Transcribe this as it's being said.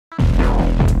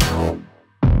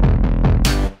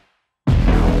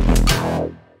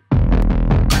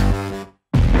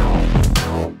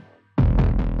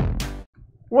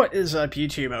What is up,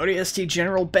 YouTube? ODST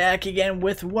General back again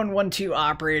with 112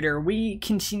 Operator. We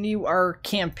continue our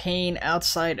campaign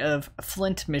outside of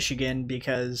Flint, Michigan,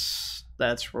 because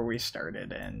that's where we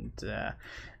started, and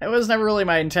it was never really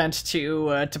my intent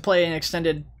to play an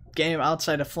extended game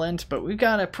outside of Flint, but we've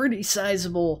got a pretty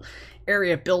sizable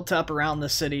area built up around the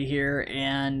city here,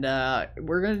 and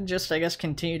we're gonna just, I guess,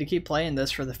 continue to keep playing this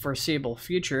for the foreseeable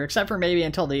future, except for maybe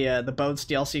until the boats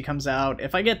DLC comes out.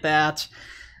 If I get that,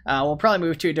 we'll probably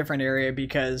move to a different area,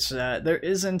 because there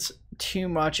isn't too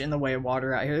much in the way of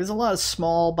water out here. There's a lot of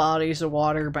small bodies of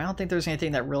water, but I don't think there's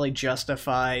anything that really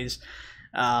justifies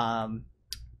doing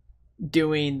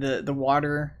the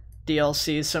water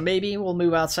DLCs. So maybe we'll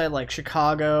move outside like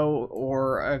Chicago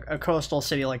or a coastal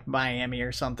city like Miami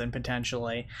or something,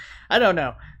 potentially. I don't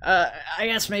know. I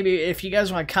guess maybe if you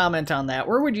guys want to comment on that,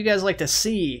 where would you guys like to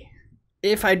see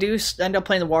if I do end up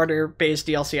playing the water-based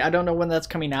DLC? I don't know when that's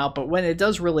coming out, but when it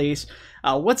does release,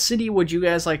 what city would you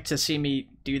guys like to see me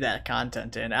do that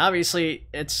content in? Obviously,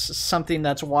 it's something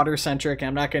that's water-centric, and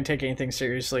I'm not going to take anything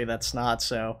seriously that's not,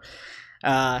 so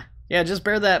yeah, just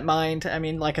bear that in mind. I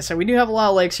mean, like I said, we do have a lot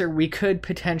of lakes here. We could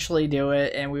potentially do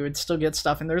it, and we would still get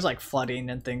stuff, and there's like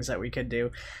flooding and things that we could do,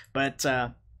 but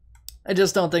I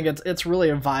just don't think it's really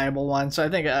a viable one. So I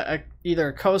think either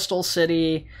a coastal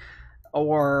city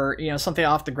or, you know, something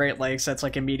off the Great Lakes that's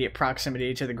like immediate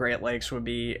proximity to the Great Lakes would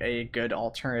be a good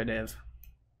alternative.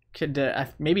 Could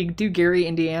maybe do Gary,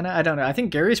 Indiana? I don't know. I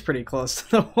think Gary's pretty close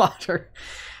to the water.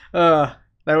 That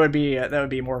would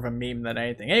be more of a meme than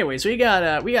anything. Anyways, we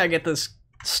gotta get this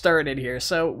started here.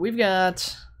 So we've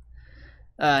got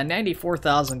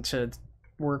 94,000 to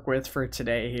work with for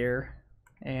today here,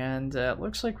 and it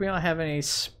looks like we don't have any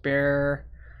spare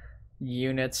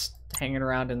units hanging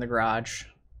around in the garage.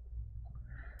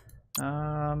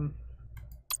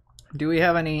 Do we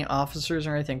have any officers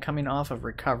or anything coming off of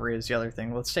recovery is the other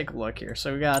thing. Let's take a look here.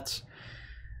 So we got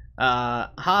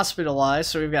hospitalized,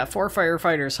 so we've got 4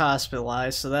 firefighters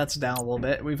hospitalized, so that's down a little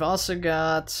bit. We've also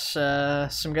got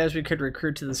some guys we could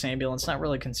recruit to this ambulance. Not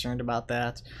really concerned about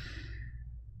that.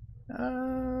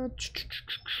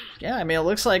 Yeah, I mean, it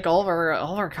looks like all of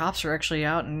our cops are actually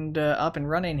out and up and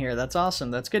running here. That's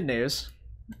awesome. That's good news.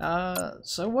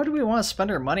 So what do we want to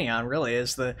spend our money on, really,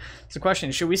 is the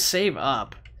question. Should we save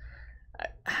up?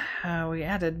 We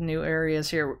added new areas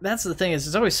here. That's the thing, is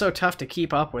it's always so tough to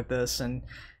keep up with this and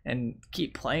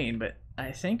keep playing, but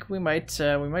I think we might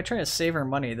try to save our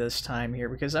money this time here,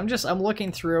 because I'm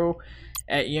looking through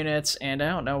at units, and I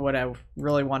don't know what I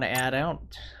really want to add.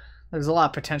 There's a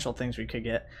lot of potential things we could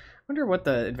get. I wonder what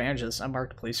the advantage of this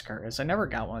unmarked police car is. I never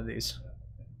got one of these.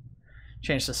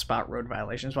 Change to spot road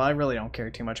violations. Well, I really don't care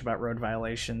too much about road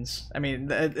violations. I mean,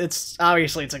 it's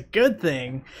obviously it's a good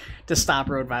thing to stop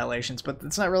road violations, but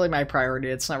it's not really my priority.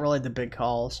 It's not really the big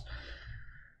calls.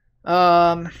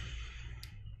 What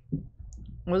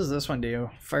does this one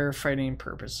do? Firefighting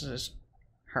purposes,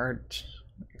 hard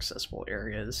accessible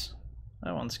areas.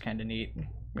 That one's kind of neat.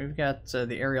 We've got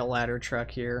the aerial ladder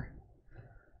truck here.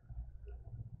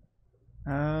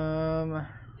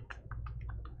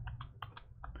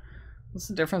 What's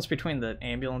the difference between the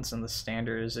ambulance and the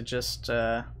standard? Is it just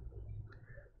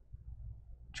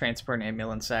transport and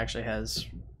ambulance actually has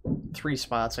 3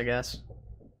 spots, I guess?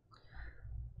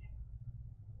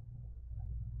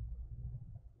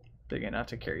 Big enough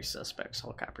to carry suspects.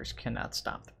 Helicopters cannot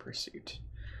stop the pursuit.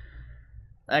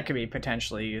 That could be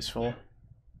potentially useful.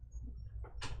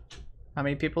 How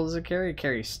many people does it carry? It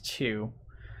carries 2.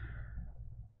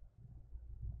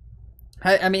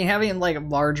 I mean, having like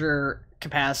larger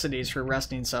capacities for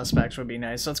arresting suspects would be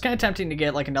nice. So it's kind of tempting to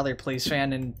get like another police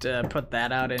van and put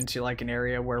that out into like an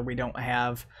area where we don't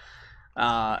have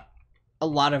a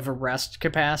lot of arrest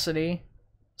capacity.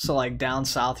 So like down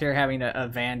south here, having a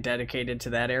van dedicated to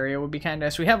that area would be kind of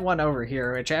nice. We have one over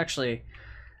here, which actually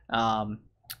I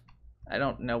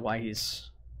don't know why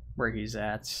where he's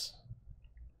at.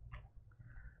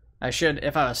 I should,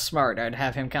 if I was smart, I'd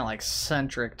have him kind of like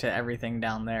centric to everything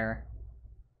down there,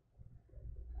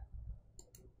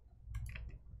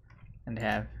 and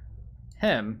have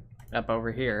him up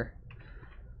over here.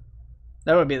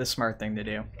 That would be the smart thing to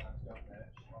do.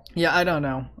 Yeah, I don't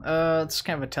know. It's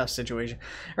kind of a tough situation.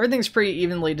 Everything's pretty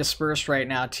evenly dispersed right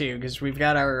now too, because we've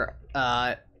got our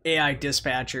AI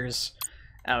dispatchers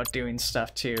out doing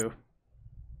stuff too.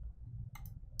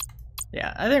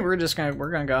 Yeah, I think we're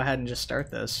gonna go ahead and just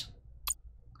start this.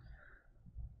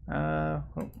 Let's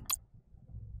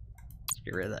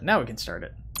get rid of that. Now we can start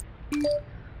it.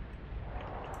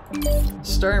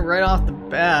 Starting right off the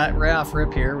bat, right off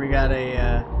rip here, we got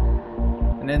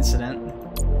an incident.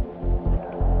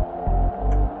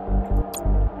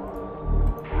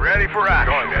 Ready for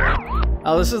action. Going there.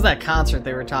 Oh, this is that concert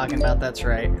they were talking about, that's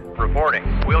right. Reporting.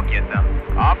 We'll get them.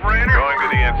 Operator. Going to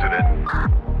the incident.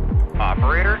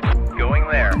 Operator. Going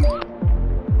there.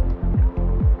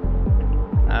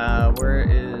 Where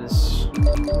is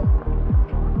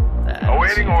that?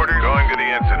 Awaiting orders. Going to the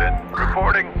incident.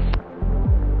 Reporting.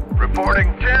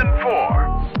 Reporting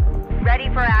 10-4. Ready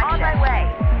for action. On my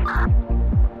way.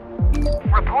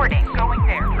 Reporting. Going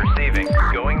there. Receiving.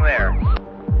 Going there.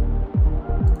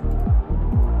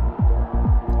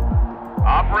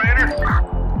 Operator.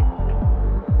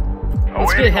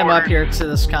 Let's get him up here to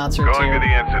this concert too. Going to the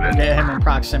incident. Get him in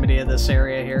proximity of this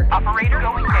area here. Operator.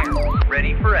 Going there.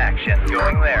 Ready for action.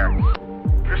 Going there.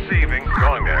 Receiving.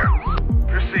 Going there.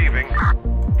 Receiving.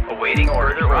 Awaiting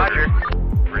orders. Roger.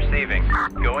 Receiving.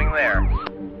 Going there.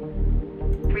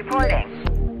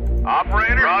 Reporting.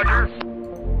 Operator. Roger.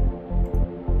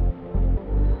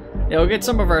 Yeah, we'll get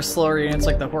some of our slower units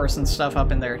like the horse and stuff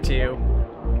up in there too.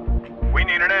 We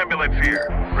need an ambulance here.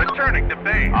 Returning to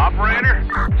base. Operator.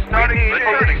 Starting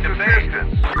returning to base.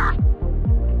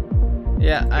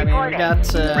 Yeah, I mean we got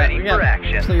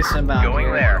police inbound Going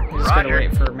here. there. We just gotta Roger.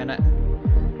 wait for a minute.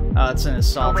 Oh, it's an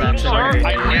assault Awaiting actually. orders.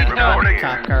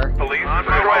 Cop car. Police on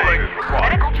my way.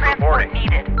 Medical transport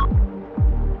needed.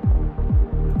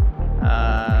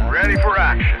 Ready for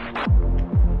action.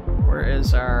 Where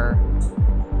is our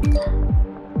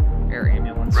air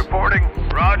ambulance? Reporting.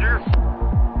 Roger.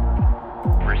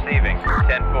 Receiving.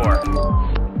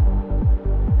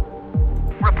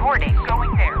 10-4. Reporting.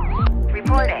 Going there.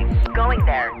 Reporting. Going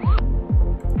there.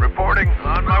 Reporting.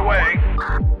 On my way.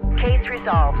 Case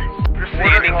resolved.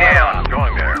 Standing down.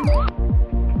 Going there.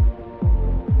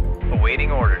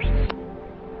 Awaiting orders.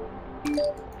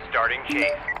 Starting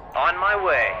chase. On my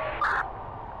way.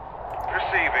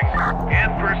 Receiving. In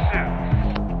pursuit.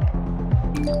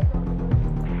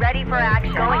 Ready for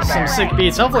action. Going Some there. sick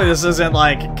beats. Hopefully this isn't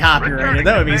like copyrighted.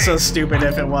 That would be so stupid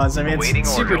if it was. I mean, Awaiting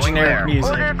it's order. super Going generic there.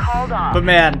 music. Order called off. But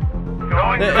man,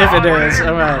 Going if it is,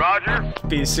 I'm gonna Roger.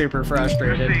 be super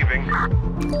frustrated. Receiving.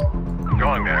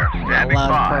 Going there. A Standing loud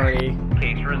by. party.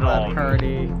 Case Loud resolved.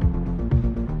 party.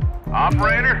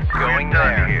 Operator. Going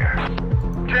done here.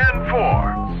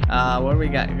 10-4. What do we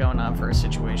got going on for a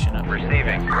situation up here?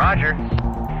 Receiving. Roger.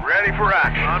 Ready for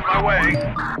action. On my way.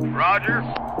 Roger.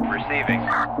 Receiving.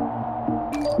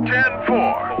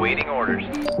 10-4. Awaiting orders.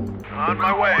 On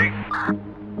my way.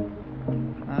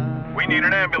 We need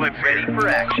an ambulance ready for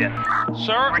action.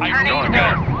 Sir, Going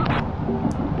there.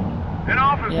 An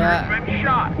officer Yeah. has been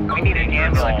shot. We need an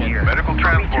ambulance here. Medical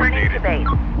transport Returning to needed. base.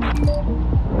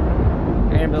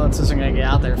 Ambulance isn't gonna get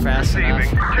out there fast enough.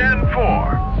 Receiving.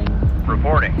 10-4.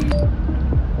 Reporting.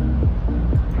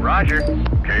 Roger.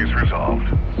 Case resolved.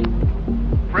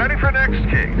 Ready for next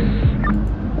case.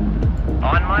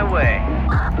 On my way.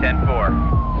 10-4.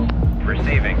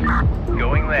 Receiving.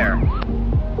 Going there.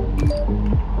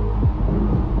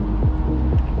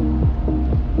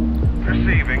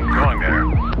 Receiving. Going there.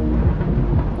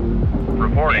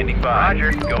 Reporting.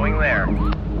 Roger. Going there.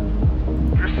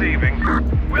 Receiving.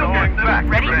 We'll get back.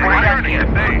 Ready for Returning action.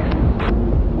 to base.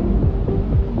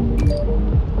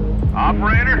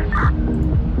 Operator.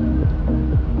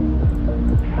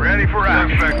 Ready for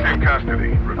action. Suspect in custody.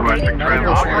 Requesting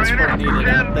Medical transport needed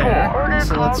out there. Order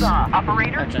So called let's off.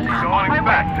 Operator. actually hang on. Going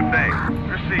back to base.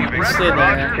 Receiving. Stay Ready for there.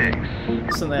 Roger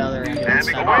case. Send the other ambulance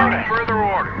Standing down. awaiting further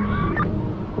orders.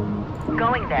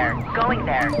 Going there. Going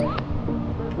there.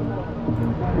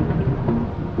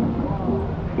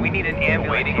 We need an ambulance.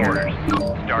 Awaiting orders.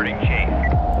 Starting chase.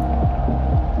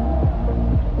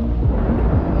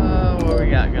 What we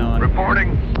got going?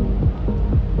 Reporting.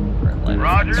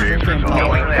 Roger. Drinking Going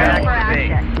public. there. Ready for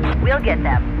action. We'll get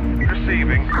them.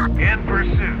 Receiving. In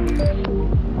pursuit.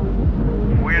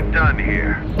 We're done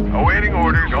here. Awaiting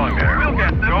orders. Going there. We'll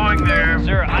get them. Going there.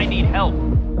 sir, I need help.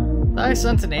 I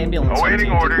sent an ambulance. Awaiting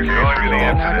team to orders. Going to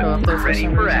the not go up incident. there for Ready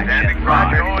some for reason. action. Standing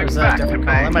by. Or Going is that a back to different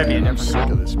call? That might be a base. different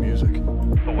call. This music.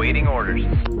 Awaiting orders.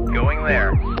 Going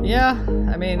there. Yeah,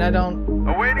 I mean, I don't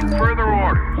Awaiting further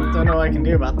orders. know what I can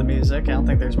do about the music. I don't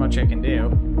think there's much I can do.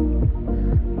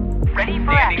 Ready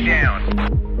for Standing action.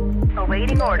 down.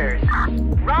 Awaiting orders.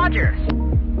 Roger.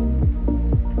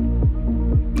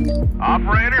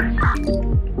 Operator.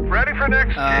 Ready for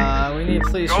next case. We need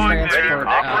police Going there. transport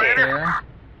out Operator. there.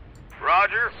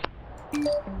 Roger.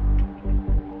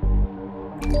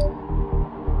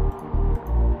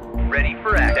 Ready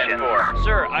for action.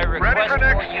 Sir, I Ready request for more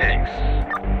next units.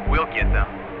 case. We'll get them.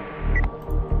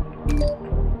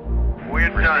 We're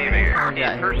done here. We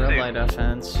got here, red light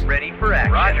offense. Ready for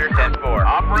action. Roger. 10-4.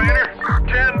 Operator.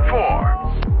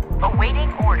 10-4.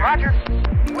 Awaiting orders. Roger.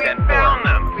 We found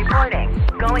them. Reporting.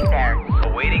 Going there.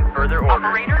 Awaiting further orders.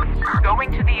 Operator,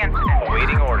 going to the incident.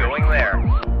 Awaiting orders. Going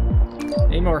there.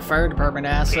 Need more fire department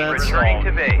assets. Returning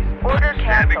to base. Order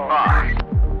Standing canceled. by.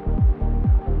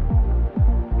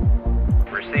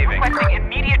 Receiving. Requesting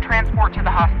immediate transport to the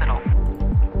hospital.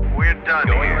 We're done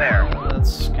going there.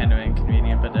 That's kind of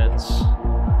inconvenient, but it's...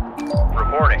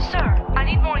 Reporting. Sir, I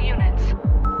need more units.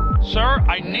 Sir,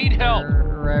 I need help.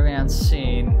 Arriving on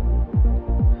scene.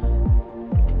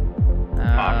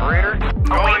 Operator.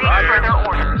 Awaiting further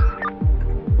orders.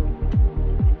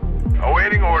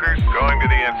 Awaiting orders. Going to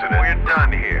the incident. We're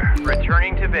done here.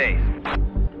 Returning to base.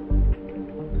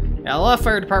 Yeah, a lot of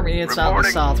fire department units out in the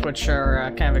Reporting. south, which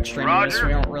are kind of extraneous. Roger.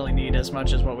 We don't really need as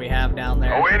much as what we have down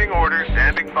there. Awaiting orders.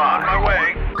 Standing by. On my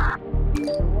way.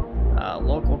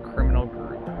 Local criminal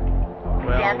group.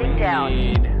 Well, Standing we down.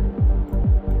 need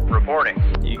Reporting.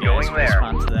 you guys Going to there.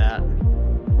 respond to that.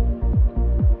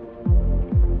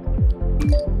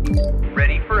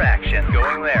 Ready for action.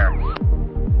 Going there.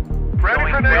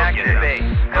 Ready for next case.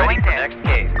 Ready for next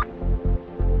case.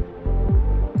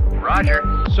 Roger.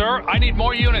 Sir, I need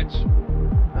more units.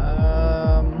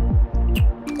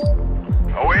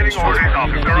 Awaiting Sure, orders. we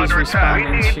Officer need under these attack. We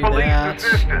responding need to police that.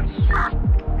 assistance.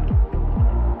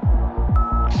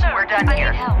 Sir, We're done I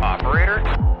here. need help. Operator.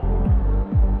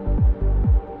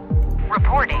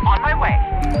 Reporting. On my way.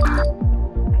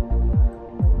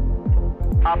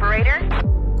 Operator.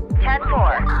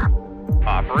 10-4.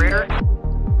 Operator.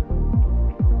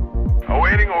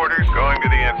 Awaiting orders. Going to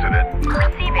the incident.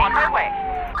 Receiving. On my way.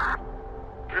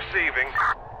 Receiving.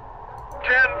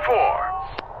 10-4.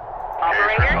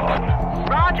 Operator.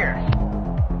 Roger.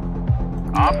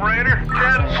 Operator.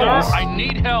 Sir, 10-4. I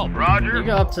need help. You Roger.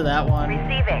 go up to that one.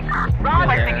 Receiving. There.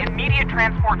 Requesting immediate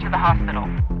transport to the hospital.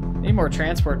 Need more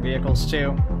transport vehicles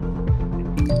too.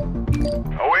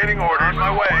 Awaiting orders. On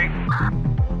my way.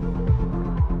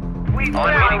 We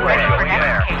Awaiting ready for orders. next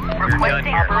There. case. We're done Requesting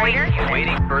here. operator.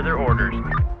 Awaiting further orders.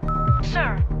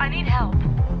 Sir, I need help.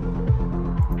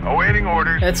 Awaiting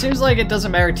orders. It seems like it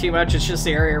doesn't matter too much, it's just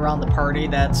the area around the party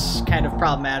that's kind of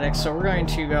problematic, so we're going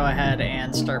to go ahead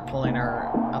and start pulling our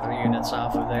other units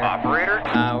off of there. Operator.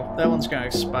 That one's going to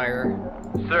expire.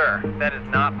 Sir, that is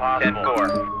not possible.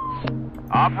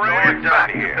 10-4. Operator, done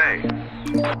here.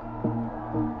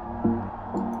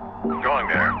 Going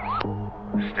there.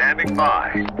 Standing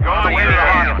by. Going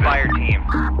to the fire team.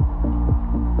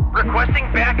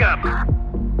 Requesting backup.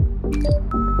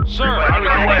 Sir, I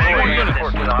require more units.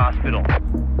 To the hospital.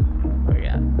 We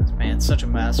got, man, it's such a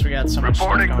mess. We got so much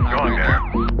Reporting. stuff going on Going right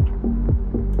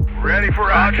there. now. Ready for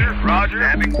Roger. Roger.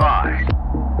 Standing by.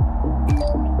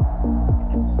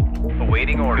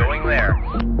 Awaiting orders. Going there.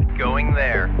 Going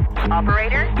there.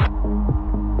 Operator.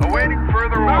 Awaiting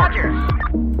further Roger. orders.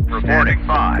 Reporting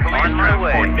by. On my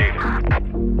way.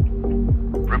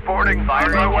 Reporting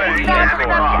Fire on my way. engine Standing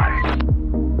by.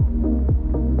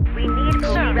 We need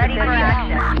Sir, police ready for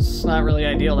action. It's not really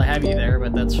ideal to have you there,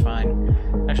 but that's fine.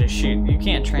 Actually, shoot, you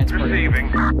can't transport Receiving.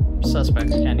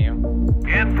 suspects, can you?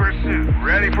 In pursuit.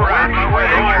 Ready for action. On my way.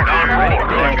 Ready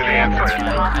Going to the transport to the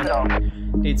incident. hospital.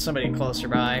 Need somebody closer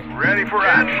by. Ready for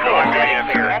action. Going to the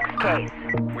Ready for incident. next case.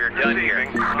 We're done here.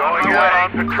 Going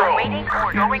out on patrol. Waiting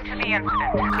or going to the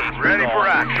incident. Case ready for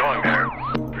action. Going there.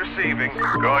 Receiving.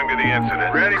 Going to the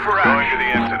incident. Ready for action. Going to the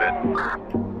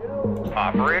incident.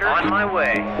 Operator. On my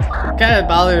way. Kind of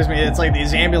bothers me. It's like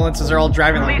these ambulances are all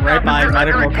driving like right by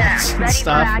medical cars and Ready for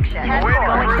stuff. action. Waiting for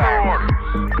Going further there. orders.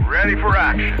 Ready for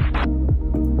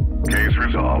action. Case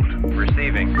resolved.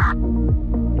 Receiving.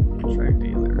 Drug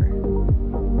dealer.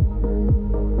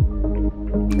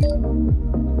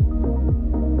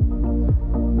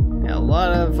 Yeah,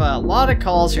 a lot of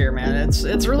calls here, man.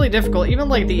 It's really difficult. Even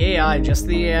like the AI, just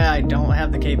the AI don't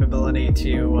have the capability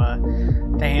to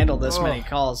handle this many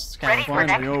calls. It's kind Ready of for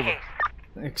next over. case.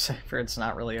 Except for it's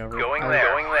not really over. Going Or- there.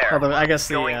 Going there. Although I guess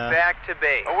the Going back to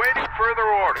base. Awaiting further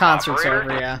orders. concert's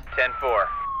Operator. over, yeah. 10-4.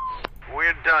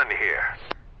 We're done here.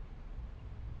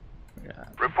 Yeah.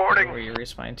 Reporting. Where you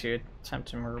respond to attempt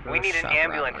to murder. We need an shop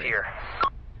ambulance robbery. here.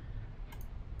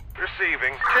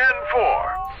 Receiving.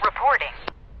 10-4. Reporting.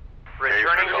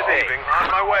 Returning to base. On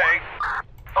my way.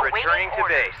 Awaiting Returning to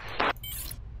orders.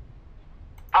 base.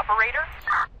 Operator.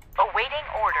 Awaiting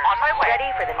orders. On my way.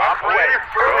 Ready for the next Operator.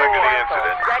 case. Going to the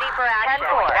incident. Ready for action.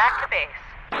 10-4. Back to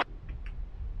base.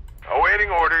 Awaiting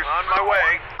orders. On my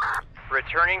way.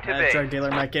 Returning to That base. drug dealer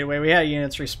might get away. We had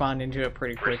units responding to it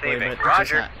pretty quickly, Receiving. but it's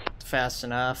just Roger. not fast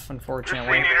enough, We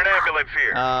unfortunately. need an ambulance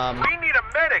here. We need a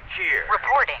medic here.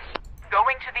 Reporting.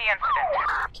 Going to the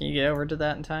incident. Can you get over to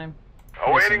that in time?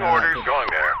 Awaiting Yes, orders. Going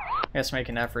there. I guess make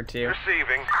an effort to.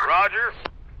 Receiving. Roger.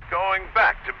 Going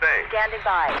back to base. Standing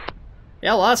by.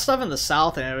 Yeah, a lot of stuff in the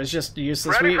south, and it was just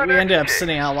useless. Ready We for ended up next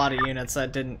sending out a lot of units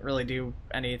that didn't really do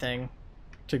anything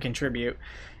to contribute.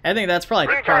 I think that's probably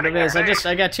We're part of it. joining Is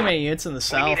there. I got too many units in the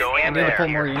south. to I need to there. pull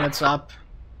more units up,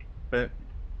 but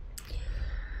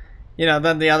you know,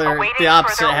 then the Awaiting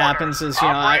opposite further happens. Is, you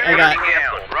know, I Operator, got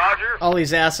down. Roger. all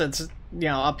these assets, you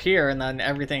know, up here, and then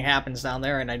everything happens down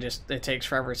there, and it takes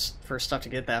forever for stuff to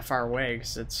get that far away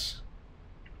because it's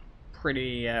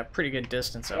pretty good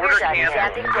distance over Order there. standing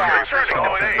down.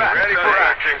 Going back. Ready for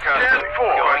action, Custody.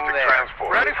 10-4. Going there.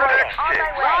 Transport. Ready for next On case.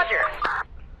 my way. Roger.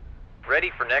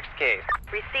 Ready for next case.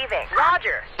 Receiving.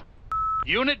 Roger.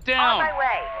 Unit On down. my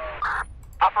way.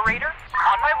 Operator,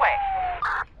 on my way.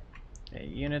 Okay,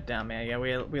 unit down, man. Yeah,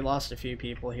 we lost a few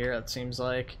people here. It seems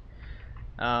like.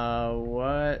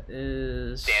 What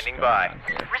is Standing going by. on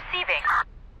here? Receiving.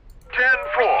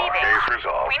 10-4. Case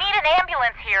resolved. We need an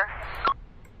ambulance here.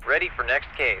 Ready for next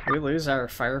case. Did we lose our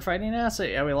firefighting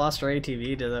asset? Yeah, we lost our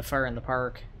ATV to the fire in the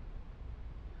park.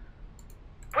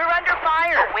 We're under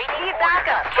fire. Awaiting need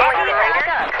backup.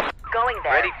 Going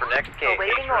there. Ready for next case.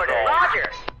 Awaiting Case order. resolved.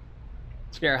 Roger.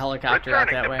 Let's get our helicopter out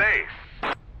Returning that to way.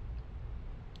 base.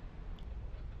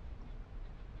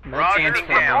 No Roger, transport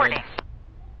down. needed.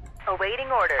 Reporting.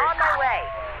 Awaiting orders. On my way.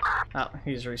 Oh,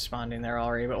 he's responding there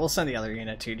already, but we'll send the other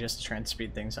unit too, just to try and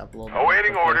speed things up a little bit.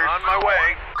 Awaiting quickly. orders. On my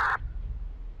way.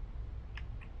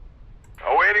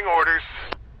 Awaiting orders.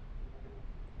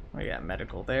 We got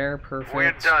medical there, perfect.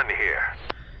 We're done here.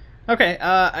 Okay,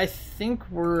 I think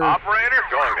we're Operator,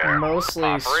 going there. mostly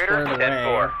Operator, squared away.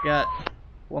 10-4. Got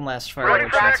one last fire Ready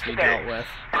which for needs to be action. dealt with.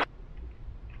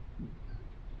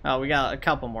 Oh, we got a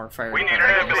couple more fire. We need an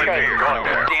departments ambulance that need to here. be Going dealt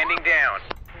there. with. Standing down.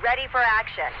 Ready for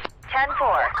action.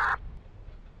 10-4.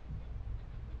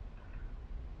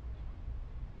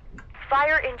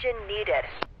 Fire engine needed.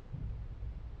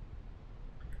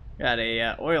 Got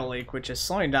a oil leak, which is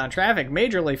slowing down traffic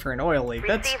majorly for an oil leak.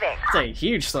 That's Receiving. a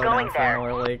huge Going slowdown for an there.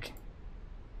 oil leak.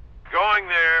 Going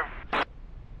there.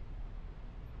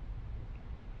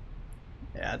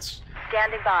 Yeah, it's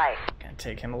Standing by. gonna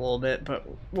take him a little bit, but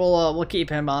we'll keep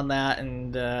him on that,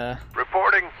 and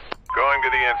Reporting. Going to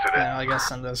the incident. I guess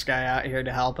send this guy out here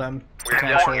to help him We're done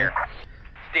potentially. here.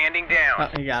 Standing down. Oh,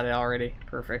 he got it already.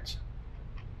 Perfect.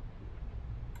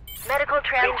 Medical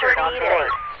transport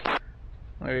needed.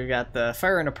 We've got the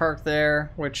fire in the park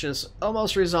there, which is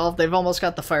almost resolved. They've almost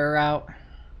got the fire out.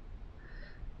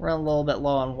 We're a little bit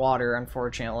low on water,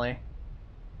 unfortunately.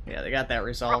 Yeah, they got that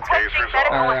resolved. Requesting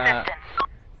medical Our assistance.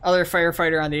 other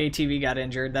firefighter on the ATV got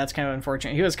injured. That's kind of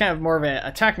unfortunate. He was kind of more of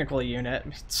a technical unit.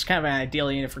 It's kind of an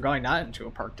ideal unit for going not into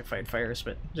a park to fight fires,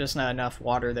 but just not enough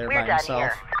water there We're by done himself.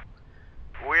 here.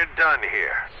 We're done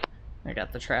here. I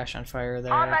got the trash on fire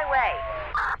there. On my way.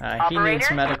 He needs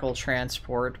Operator? medical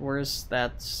transport. Where's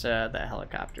that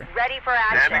helicopter? Ready for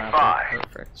action. Standing by.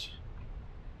 Perfect.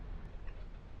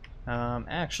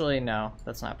 Actually, no,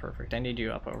 that's not perfect. I need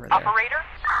you up over there. Operator?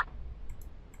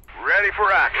 Ready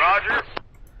for action. Roger.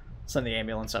 Send the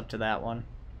ambulance up to that one.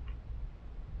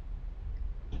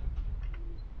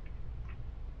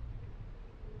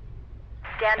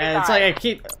 Standing And it's by. like I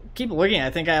keep looking. I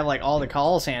think I have like all the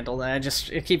calls handled, and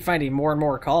I keep finding more and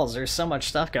more calls. There's so much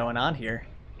stuff going on here.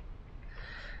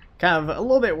 Kind of a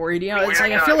little bit worried. You know, it's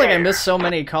like I feel like I missed so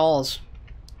many calls,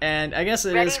 and I guess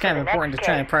it Ready is for kind the of important to next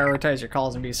try and case. prioritize your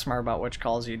calls and be smart about which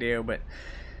calls you do. But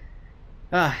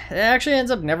it actually ends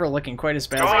up never looking quite as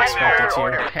bad as I Going expected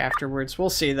there. to afterwards.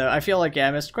 We'll see though. I feel like I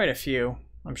missed quite a few.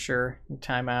 I'm sure.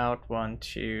 Timeout 1,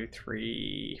 2,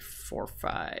 3, 4,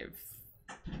 5,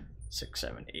 6,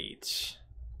 7, 8,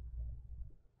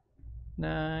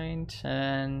 9,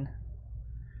 10.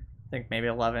 I think maybe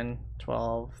 11,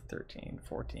 12, 13,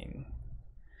 14.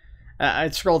 I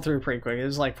scrolled through pretty quick. It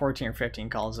was like 14 or 15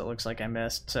 calls it looks like I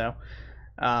missed. So,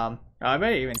 I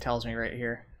bet it even tells me right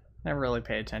here. Never really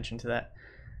pay attention to that.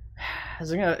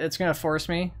 It's gonna force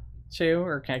me to,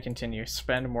 or can I continue?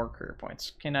 Spend more career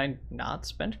points. Can I not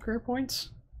spend career points?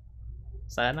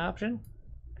 Is that an option?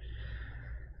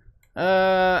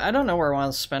 I don't know where I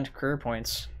want to spend career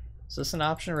points. Is this an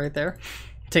option right there?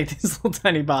 Take these little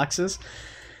tiny boxes.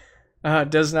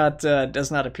 Does not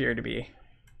appear to be.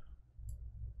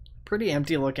 Pretty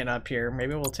empty looking up here.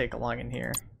 Maybe we'll take a log in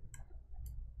here.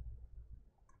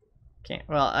 Can't.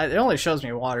 Well, it only shows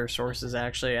me water sources.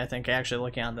 Actually, I think actually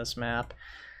looking on this map.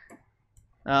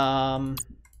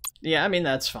 Yeah, I mean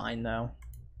that's fine though.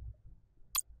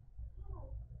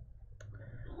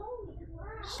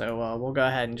 So we'll go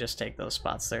ahead and just take those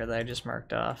spots there that I just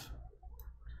marked off.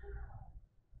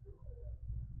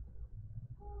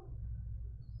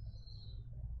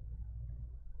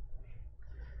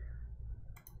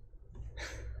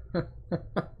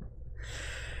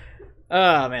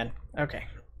 Oh man. Okay.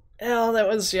 Well, that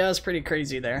was it was pretty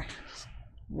crazy there.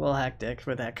 A little hectic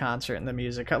with that concert and the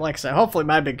music. Like I said, hopefully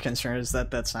my big concern is that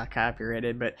that's not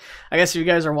copyrighted. But I guess if you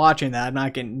guys are watching that, I'm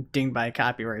not getting dinged by a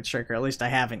copyright strike, or at least I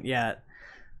haven't yet.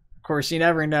 Of course, you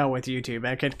never know with YouTube.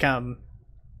 That could come,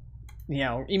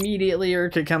 immediately, or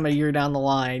it could come a year down the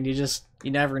line.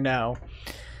 You never know.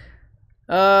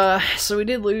 So we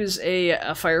did lose a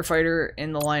firefighter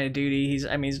in the line of duty.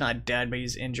 He's not dead, but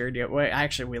he's injured.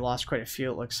 Actually, we lost quite a few,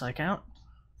 it looks like.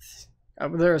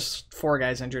 There's 4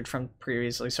 guys injured from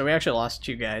previously, so we actually lost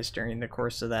 2 guys during the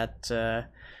course of that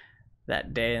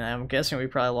day, and I'm guessing we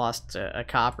probably lost a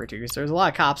cop or 2, because there's a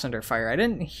lot of cops under fire. I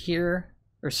didn't hear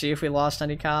or see if we lost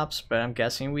any cops, but I'm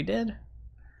guessing we did.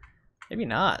 Maybe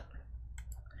not.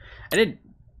 I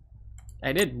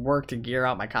did work to gear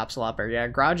out my cops a lot better. Yeah,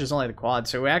 garage is only the quad,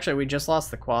 so we just lost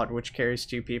the quad, which carries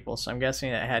 2 people, so I'm guessing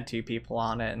it had 2 people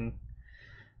on it, and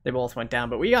they both went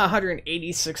down. But we got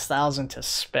 186,000 to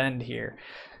spend here.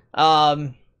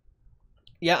 Yeah,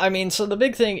 so the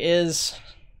big thing is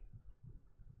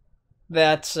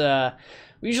that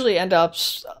we usually end up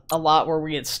a lot where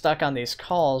we get stuck on these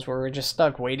calls, where we're just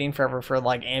stuck waiting forever for,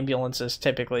 like, ambulances,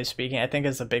 typically speaking. I think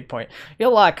is the big point. You get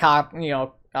a lot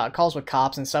of calls with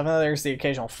cops and stuff, and then there's the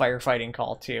occasional firefighting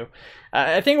call, too.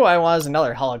 I think what I want is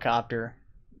another helicopter,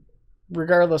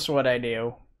 regardless of what I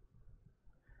do.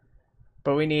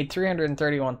 But we need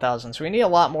 331,000, so we need a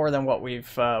lot more than what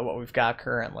we've got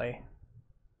currently.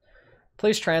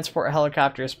 Police transport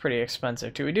helicopter is pretty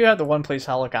expensive too. We do have the 1 police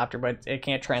helicopter, but it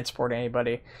can't transport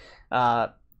anybody.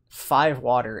 5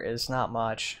 water is not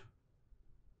much,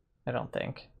 I don't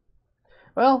think.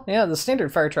 Well, yeah, the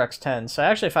standard fire truck's 10, so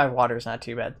actually 5 water is not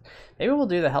too bad. Maybe we'll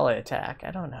do the heli attack. I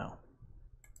don't know.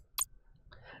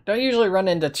 Don't usually run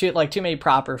into too many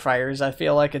proper fires. I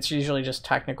feel like it's usually just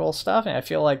technical stuff, and I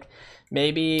feel like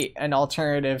maybe an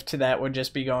alternative to that would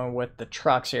just be going with the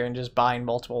trucks here and just buying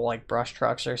multiple, like, brush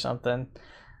trucks or something.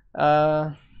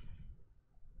 They're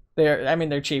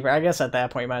cheaper. I guess at that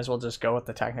point you might as well just go with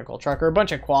the technical truck, or a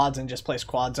bunch of quads and just place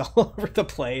quads all over the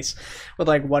place with,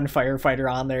 like, 1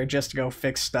 firefighter on there just to go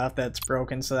fix stuff that's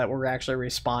broken, so that we're actually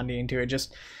responding to it.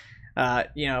 Just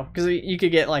because you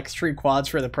could get like 3 quads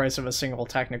for the price of a single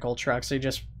technical truck, so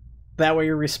that way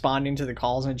you're responding to the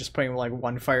calls and just putting like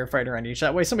 1 firefighter on each.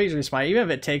 That way somebody's responding. Even if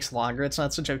it takes longer, it's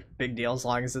not such a big deal as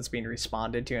long as it's being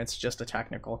responded to. It's just a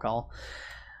technical call.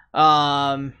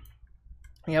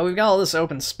 Yeah, we've got all this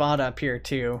open spot up here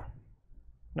too.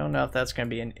 Don't know if that's going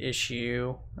to be an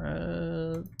issue.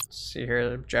 Let's see here.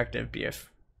 The objective: be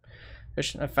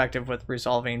efficient, effective with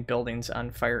resolving buildings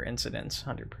on fire incidents.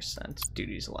 100%.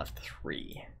 Duties left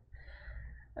 3.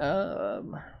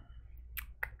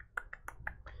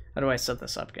 How do I set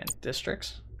this up again?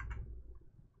 Districts.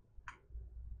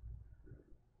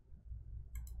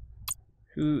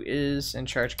 Who is in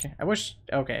charge? I wish.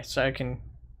 Okay, so I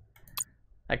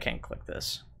can't click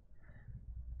this.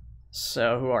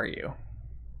 So who are you?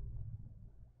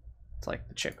 It's like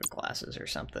the chick with glasses or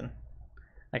something.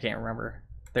 I can't remember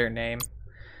their name.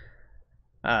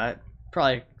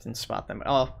 Probably didn't spot them.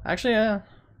 Oh, actually,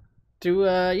 you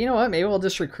know what? Maybe we'll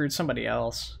just recruit somebody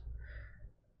else.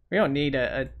 We don't need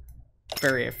a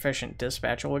very efficient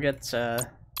dispatcher. We'll get that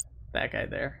guy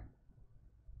there.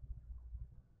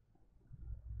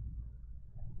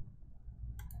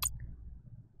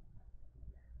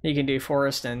 You can do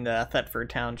Forest and Thetford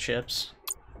townships.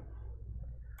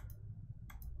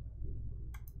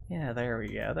 Yeah, there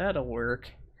we go. That'll work.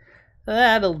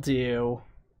 That'll do.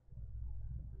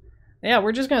 Yeah,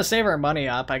 we're just gonna save our money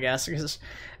up, I guess, because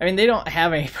they don't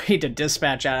have anybody to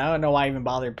dispatch out. I don't know why I even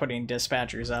bother putting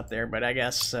dispatchers up there, but I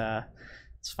guess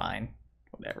it's fine.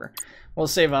 Whatever. We'll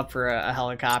save up for a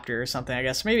helicopter or something, I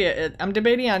guess. Maybe I'm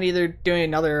debating on either doing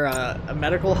another a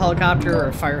medical helicopter or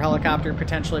a fire helicopter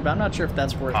potentially, but I'm not sure if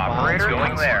that's worthwhile. Operator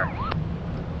going there.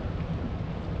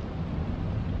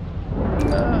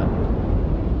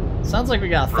 Sounds like we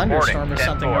got a thunderstorm or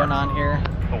something going on here.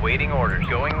 Awaiting orders.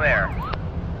 Going there.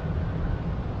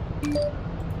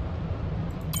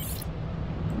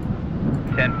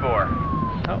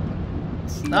 Oh,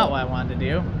 it's not what I wanted to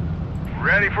do.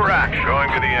 Ready for action.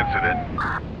 Going to the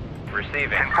incident.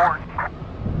 Receiving.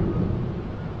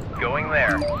 10-4. Going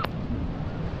there.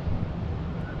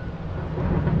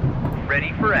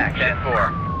 Ready for action.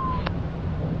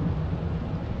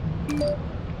 10-4.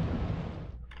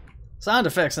 Sound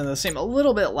effects in this seem a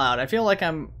little bit loud. I feel like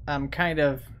I'm kind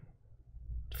of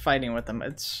fighting with them.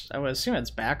 I would assume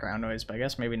it's background noise, but I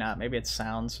guess maybe not. Maybe it's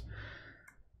sounds.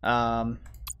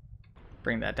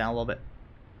 Bring that down a little bit.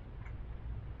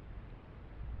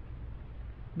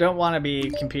 don't want to be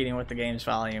competing with the game's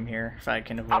volume here if I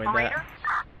can avoid Operator?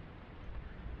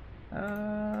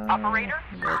 that. Operator?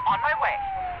 But On my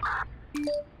way.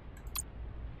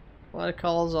 a lot of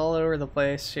calls all over the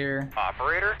place here.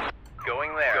 Operator?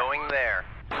 Going there. Going there.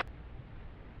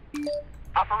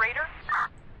 Operator?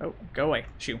 Oh, go away.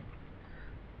 Shoo.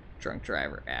 Drunk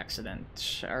driver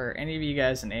accident. Are any of you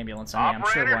guys in ambulance? I mean,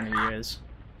 I'm sure Operator? one of you is.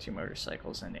 2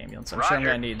 motorcycles and ambulance. I'm sure I'm Roger.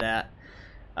 gonna need that.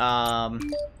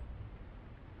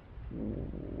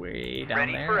 Way down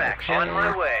Ready there. for action. Okay. On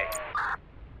my way.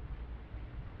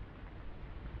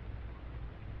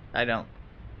 I don't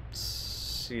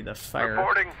see the fire.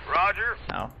 Reporting. Roger.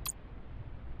 Oh.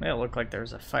 It looked like there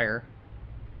was a fire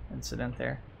incident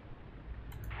there.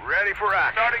 Ready for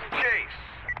action. Starting chase.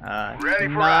 Ready for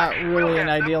Not action. really We'll an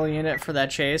get them. ideal unit for that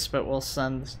chase, but we'll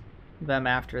send them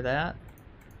after that.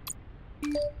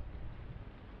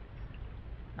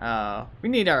 We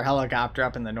need our helicopter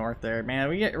up in the north there, man.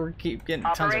 We keep getting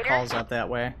tons of Operator? calls up that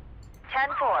way.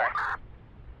 10-4.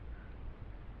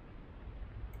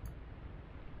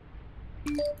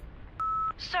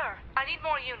 Sir, I need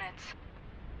more units.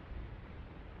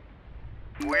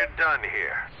 We're done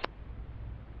here.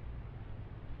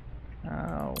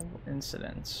 Oh,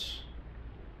 incidents.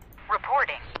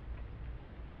 Reporting.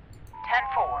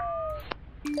 10-4.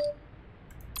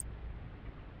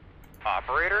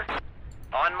 Operator?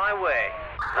 On my way.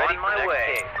 Ready On for my next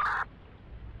way.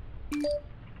 case.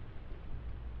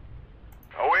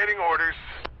 Awaiting orders.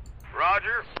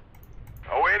 Roger.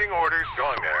 Awaiting orders.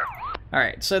 Going there.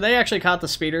 Alright, so they actually caught the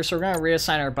speeder, so we're going to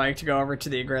reassign our bike to go over to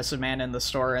the aggressive man in the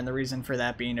store, and the reason for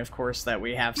that being, of course, that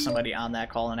we have somebody on that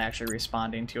call and actually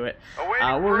responding to it.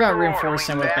 Awaiting We're going to further reinforce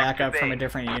him with Back to backup from a base.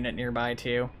 different unit nearby,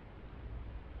 too.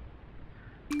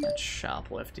 That's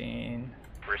shoplifting.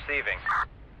 Receiving.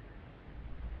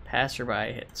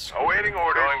 Passerby hits. Awaiting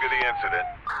orders. Going to the incident.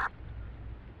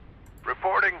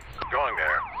 Reporting. Going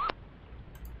there.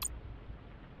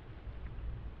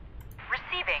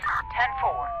 Receiving.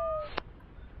 10-4.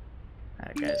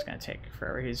 That guy's gonna take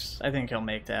forever. I think he'll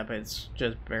make that, but it's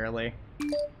just barely.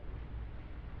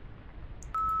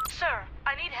 Sir,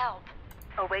 I need help.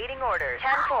 Awaiting orders. 10-4.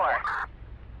 I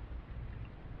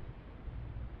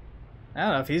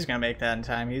don't know if he's gonna make that in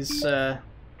time. He's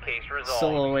Case resolved. still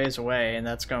a little ways away, and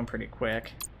that's going pretty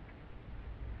quick.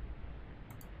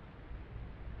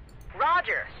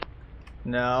 Roger.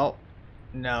 No.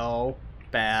 No.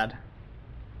 Bad.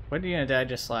 What unit did I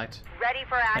just select? Ready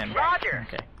for action. Him. Roger.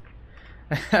 Okay.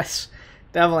 That's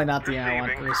definitely not the unit I want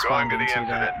Receiving. responding Going to to the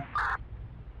that.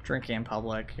 Drinking in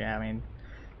public. Yeah, I mean,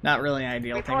 not really an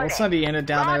ideal thing. We'll Reporting. send a unit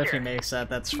down there if he Roger. makes that.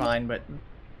 That's fine, but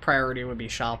priority would be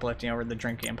shoplifting over the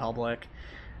drinking in public.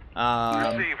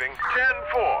 Receiving.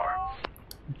 10-4.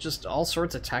 Just all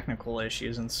sorts of technical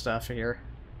issues and stuff here.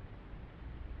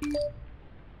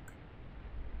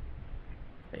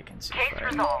 Vacancy Case fire.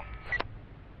 resolved.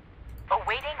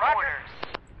 Awaiting orders.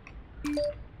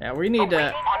 Yeah, we need to.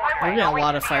 Awaiting on my We're way. getting a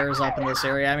lot of fires up in this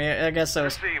area. I mean, I guess that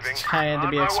was Receiving. kind of to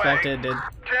On be my way. expected. 10-4.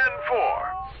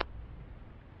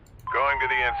 Going to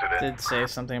the incident. Did say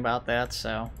something about that,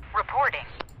 so. Reporting.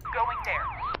 Going there.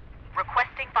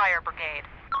 Requesting fire brigade.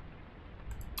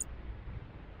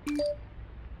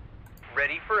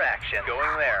 Ready for action.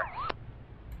 Going there.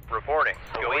 Reporting.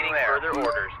 Awaiting further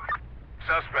orders.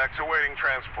 Suspects awaiting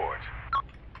transport.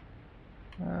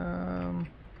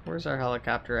 Where's our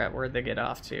helicopter at? Where'd they get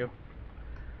off to?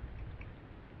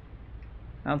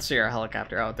 I don't see our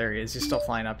helicopter. Oh, there he is. He's still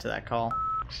flying up to that call.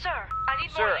 Sir, I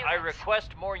need more Sir, units. I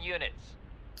request more units.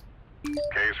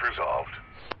 Case resolved.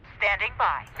 Standing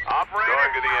by. Operator.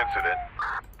 Going to the incident.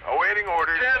 Awaiting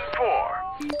orders.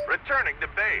 10-4. Returning to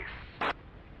base.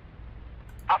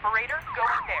 Operator,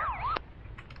 going there.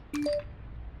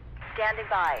 Standing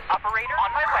by. Operator,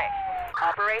 on my way.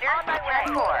 Operator, on my way.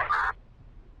 10-4.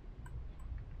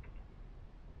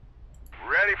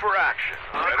 Ready for action.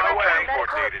 On my way. Transport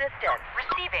Medical needed. assistance.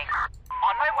 Receiving.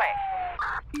 On my way.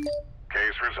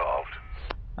 Case resolved.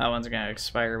 That one's gonna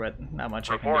expire, but not much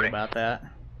I can do Reporting. about that.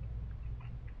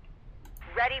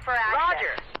 Ready for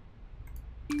action.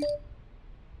 Roger.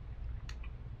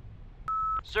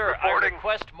 Sir, Reporting. I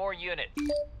request more units.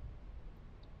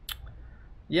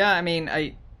 Yeah, I mean,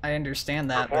 I understand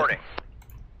that, Reporting.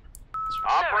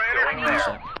 Operator. Going but there.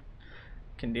 nothing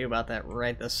can do about that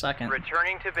right this second.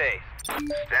 Returning to base.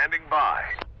 Standing by.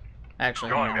 Actually,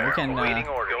 Going hang on. We there. can. Awaiting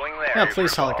orders. Going there. Yeah,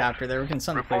 police resolved. helicopter there. We can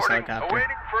send the police Reporting. helicopter.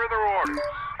 Awaiting further orders.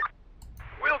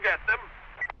 We'll get them.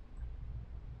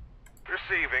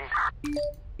 Receiving.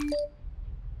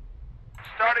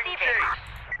 Starting Receiving. chase.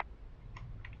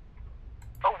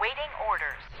 Awaiting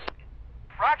orders.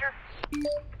 Roger.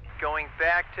 Going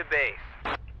back to base.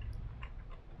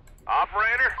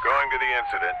 Operator, going to the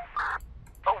incident.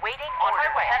 Awaiting on my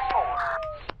way. 10-4.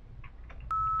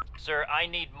 Sir, I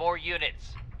need more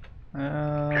units.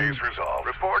 Case resolved.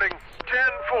 Reporting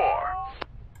 10-4.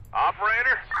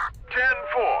 Operator,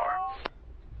 10-4.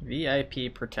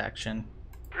 VIP protection.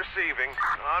 Receiving.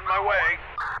 On my way.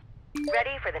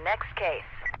 Ready for the next case.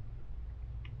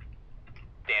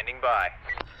 Standing by.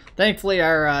 Thankfully,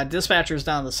 our dispatchers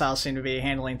down in the south seem to be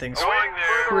handling things Going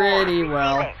there. pretty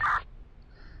well.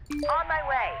 On my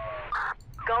way.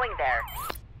 Going there.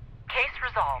 Case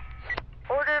resolved.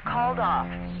 Order called off.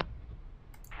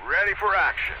 Ready for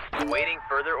action. Awaiting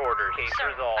further orders. Case Sir,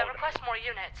 I resolved. request more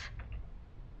units.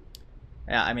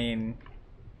 Yeah, I mean,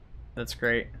 that's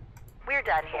great. We're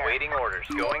done here. Awaiting orders.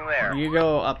 Going there. You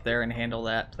go up there and handle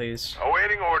that, please.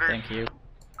 Awaiting orders. Thank you.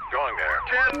 Going there.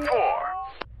 10-4.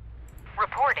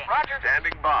 Reporting. Roger.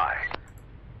 Standing by.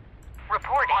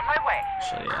 Reporting. On my way.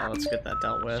 So yeah, let's get that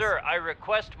dealt with. Sir, I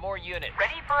request more units.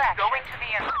 Ready for action. Going to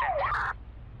the incident.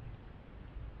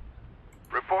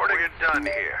 Reporting. We're done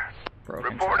here.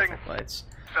 Broken Reporting. traffic lights.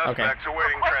 Suspects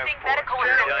awaiting Requesting transport. medical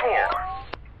 10-4.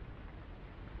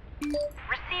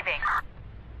 Receiving.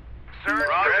 Sir,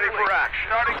 ready for action.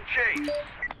 Starting chase.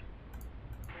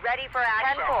 Ready for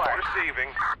action. 10-4. Receiving.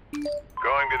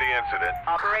 Going to the incident.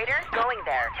 Operator, going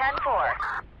there. 10-4.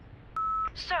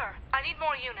 Sir, I need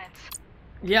more units.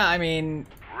 Yeah, I mean,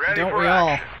 Ready don't for we all?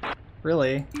 action.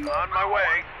 Really? On my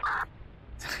way.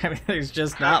 I mean, there's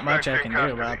just not much I can do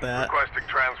Suspect in about custody. that. Requesting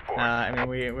transport. I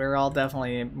mean, we're all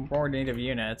definitely in more need of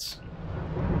units.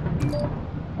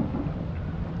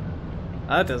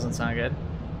 That doesn't sound good.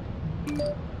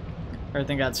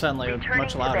 Everything got suddenly Returning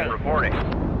much to louder. base. Reporting.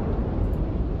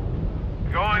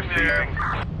 Going there.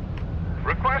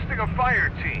 Requesting a fire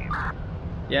team.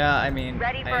 Yeah, I mean,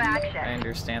 Ready for action. I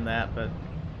understand that, but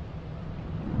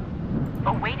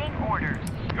Awaiting orders.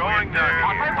 Going there.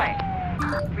 On my way.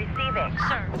 Receiving.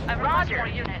 Sir, I request Roger. more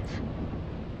units.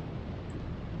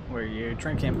 were you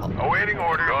drinking? Awaiting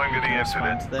order. Going to the Respond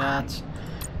incident. to that.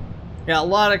 Got a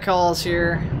lot of calls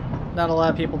here. Not a lot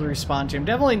of people to respond to. I'm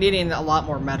definitely needing a lot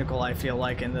more medical, I feel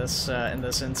like, in this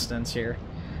instance here.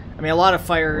 I mean, a lot of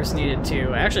fire is needed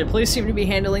too. Actually, police seem to be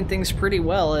handling things pretty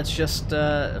well. It's just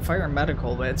fire and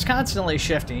medical, but it's constantly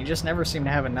shifting. You just never seem to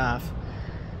have enough.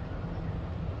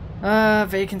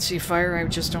 Vacancy fire. I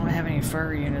just don't have any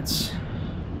fire units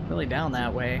really down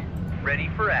that way. Ready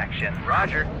for action.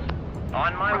 Roger.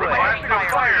 On my way. Requesting a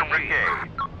fire brigade.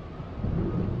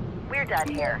 We're done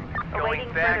here. Awaiting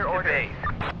Going back further to orders. base.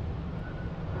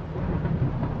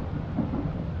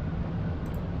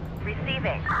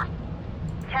 Receiving. We're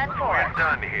 10-4.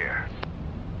 done here.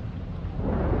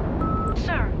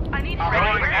 Sir, I need Ready help.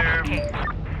 for Going next case.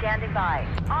 Standing by.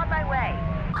 On my way.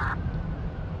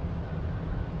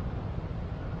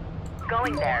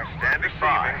 Going there. Standing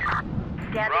by.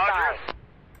 Standing Roger. by.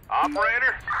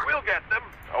 Operator, we'll get them.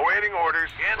 Awaiting orders.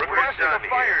 Requesting a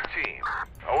fire team.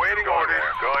 Awaiting orders.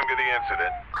 Going to the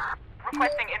incident.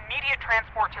 Requesting immediate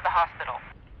transport to the hospital.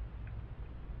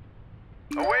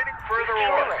 Awaiting further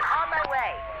Ambulance. orders. On my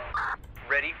way.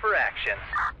 Ready for action.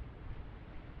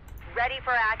 Ready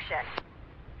for action.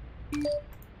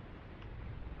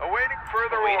 Awaiting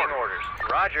further Awaiting orders.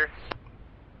 orders. Roger.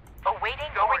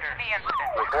 Awaiting going to the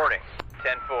incident. Reporting.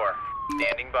 10-4.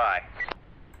 Standing by.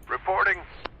 Reporting.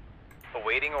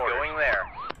 Awaiting orders. Going there.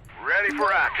 Ready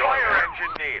for action. Fire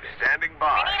engine needed. Standing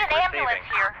by. We need an ambulance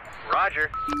here. Roger.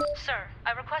 Sir,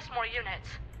 I request more units.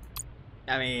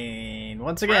 I mean,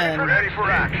 once Ready again,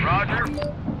 for action. Roger.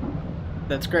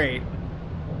 that's great.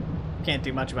 Can't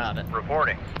do much about it.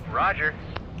 Reporting. Roger.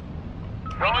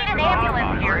 We need an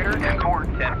ambulance here. Operator,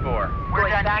 10-4. We're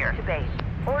done back to base.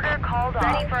 Order called off.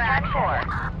 Ready for action.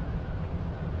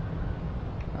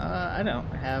 I don't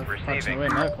have much in the Receiving. way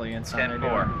of medical units on there, do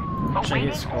I? 10-4. Actually,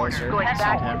 Awaiting he's orders. closer. Going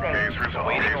back to Yeah. base. Case resolved.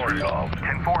 Awaiting Case orders. resolved.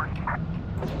 10-4.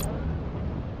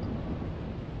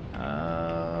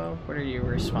 What are you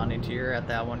responding to? You're at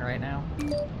that one right now.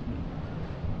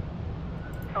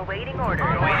 Awaiting orders.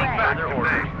 Awaiting further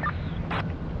orders.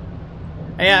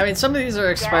 Yeah, I mean, some of these are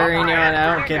expiring, you know, and I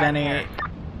don't We're get done any, here.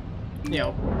 you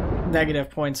know, negative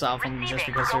points off them just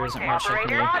because there isn't much that Operator,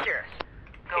 can Roger.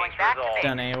 Going Case back to resolved. be base.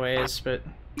 done anyways, but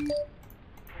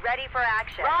Ready for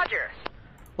action. Roger.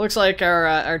 looks like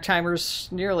our timer's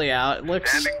nearly out. It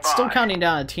looks Standing by. still counting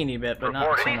down a teeny bit, but not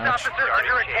Reporting. too Police much. officers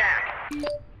under attack.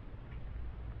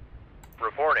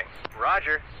 Reporting.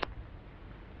 Roger.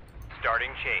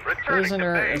 Starting chase. Returning to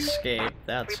Prisoner base. escape.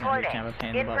 That's gonna be Reporting. kind of a pain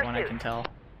in In the butt when I pursuit. can tell.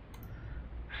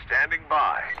 Standing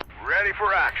by. Ready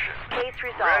for action. Case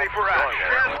resolved. Ready for action.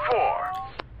 10-4.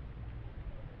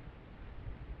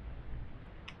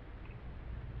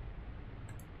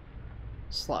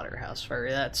 Slaughterhouse fire.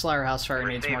 That slaughterhouse fire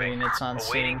needs more Receiving. units on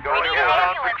Awaiting scene. going We need out an on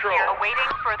ambulance patrol. here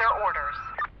awaiting further orders.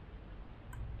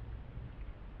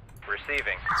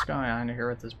 Receiving. What's going on here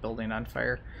with this building on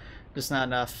fire? Just not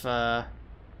enough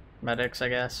medics, I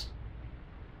guess.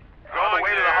 On the way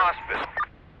to the hospital.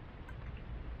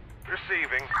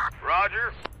 Receiving.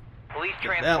 Roger. Police Get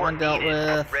transport that one dealt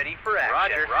needed. with. Ready for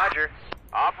action. Roger.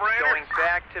 Operator. Going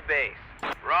back to base.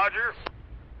 Roger.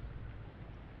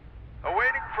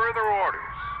 Awaiting further orders.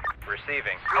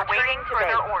 Receiving. Awaiting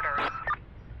further orders.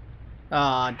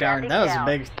 Aw, darn, that was a down.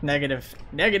 big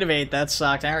 -8. That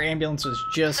sucked. Our ambulance was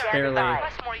just Standing barely by.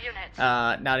 Request more units.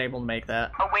 not able to make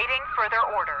that. Awaiting further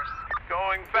orders.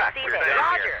 Going back. Receiving. We're done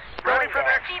Roger. here. Ready for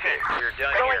next Receiving. case. We're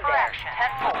done Going here. for action.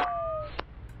 10-4.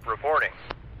 Reporting.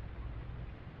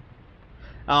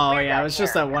 Oh We're yeah, it done was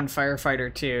just here. that one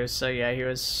firefighter too, so yeah, he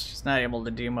was not able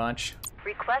to do much.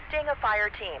 Requesting a fire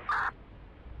team.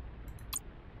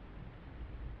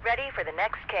 Ready for the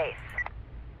next case.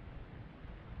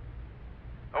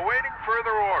 Awaiting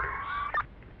further orders.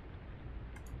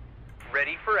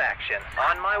 Ready for action.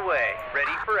 On my way.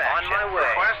 Ready for action. On my way.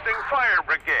 Requesting fire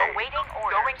brigade. Awaiting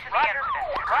orders. Going to the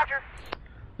incident. Roger.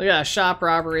 We got a shop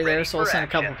robbery there, Ready so we'll for send a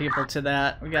couple action. people to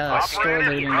that. We got a store Operator,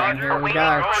 looting down here. We Roger.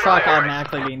 got our Awaiting truck orders.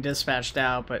 automatically being dispatched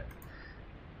out, but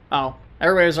oh,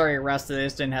 everybody was already arrested. They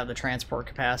just didn't have the transport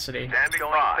capacity. Standing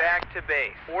Going by. back to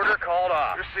base. Order called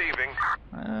off. Receiving.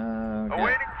 Okay.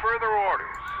 Awaiting further orders.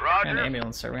 An Roger.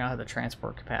 ambulance there. We don't have the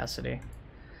transport capacity.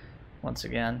 Once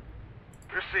again.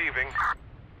 Receiving.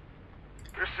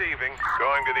 Receiving.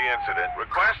 Going to the incident.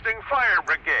 Requesting fire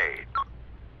brigade.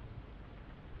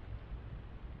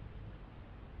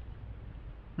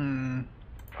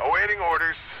 Awaiting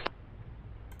orders.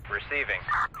 Receiving.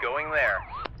 Going there.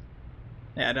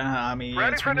 Yeah, I don't know how many Ready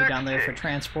units for we need next down there for case.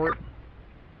 transport.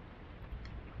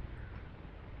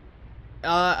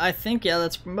 I think, yeah,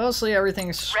 that's mostly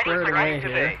everything squared for away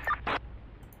Activate. here.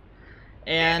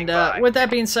 And Standing by. with that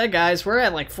being said, guys, we're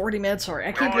at like 40 minutes already.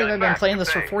 I can't Going believe I've been back playing to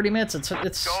this for base. 40 minutes. It's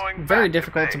Going very back to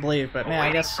difficult to base. believe, but man, I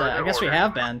Awaiting guess we further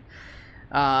have been.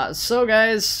 So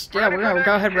guys, yeah, Ready we're for gonna next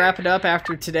go ahead and wrap case. it up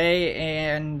after today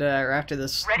and or after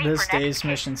this Ready for this next day's case.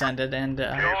 missions ended and Case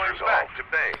back to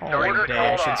base. call it Order a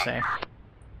day, I called should off. say.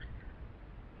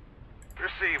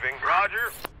 Receiving.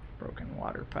 Roger. Broken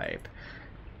water pipe.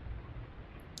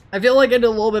 I feel like I did a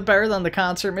little bit better than the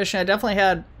concert mission. I definitely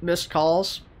had missed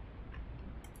calls,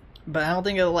 but I don't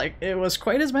think it was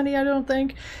quite as many. I don't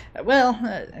think. Well,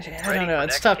 I Ready don't know. for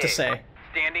It's next tough to case. say.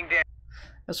 Standing down.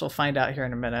 Guess we'll find out here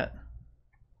in a minute.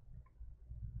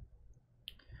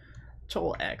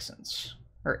 Total accidents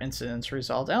or incidents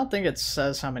resolved. I don't think it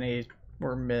says how many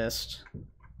were missed.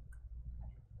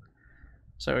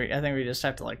 So I think we just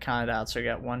have to like count it out. So we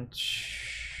got 1,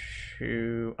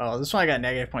 2. Oh, this one I got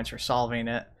negative points for solving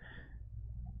it.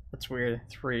 That's weird.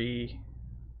 3,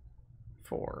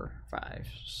 4, 5,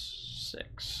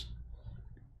 6.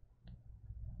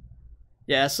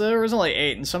 Yeah, so there was only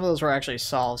 8, and some of those were actually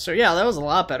solved. So yeah, that was a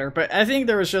lot better. But I think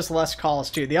there was just less calls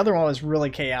too. The other one was really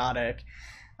chaotic.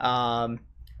 Wow,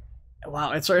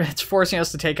 it's forcing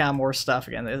us to take on more stuff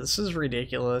again. This is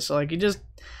ridiculous. Like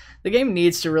the game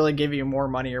needs to really give you more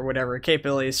money or whatever,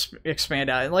 capabilities expand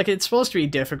out. Like it's supposed to be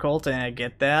difficult, and I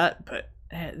get that, but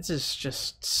this is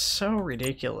just so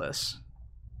ridiculous.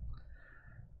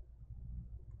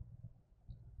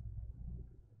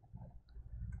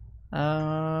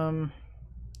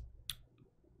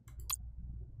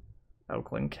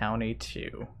 Oakland County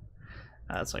 2.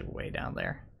 That's like way down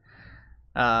there.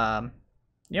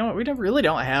 You know what? We really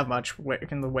don't have much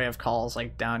in the way of calls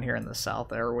like down here in the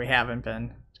south, or we haven't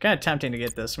been. It's kind of tempting to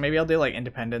get this. Maybe I'll do like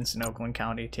Independence in Oakland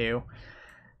County too.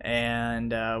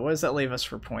 And what does that leave us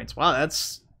for points? Wow,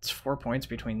 it's 4 points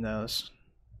between those.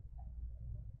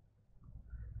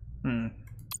 All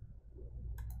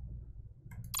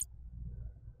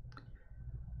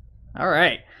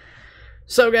right.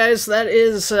 So guys,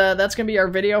 that's gonna be our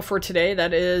video for today.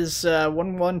 That is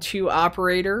 112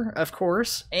 operator, of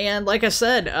course. And like I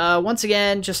said, once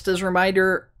again, just as a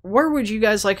reminder, where would you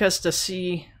guys like us to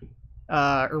see,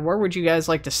 or where would you guys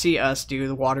like to see us do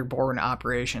the waterborne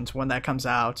operations when that comes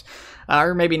out,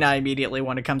 or maybe not immediately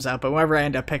when it comes out, but whenever I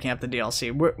end up picking up the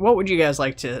DLC, what would you guys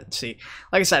like to see?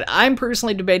 Like I said, I'm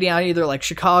personally debating on either like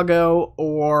Chicago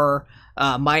or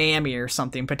Miami or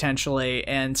something potentially,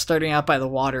 and starting out by the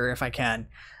water if I can.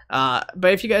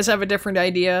 But if you guys have a different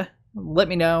idea, let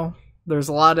me know. There's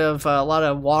a lot of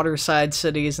waterside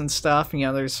cities and stuff. You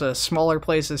know, there's smaller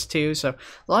places too. So as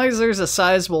long as there's a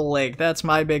sizable lake, that's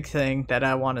my big thing that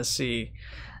I want to see.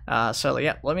 So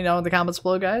yeah, let me know in the comments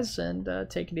below, guys, and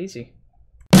take it easy.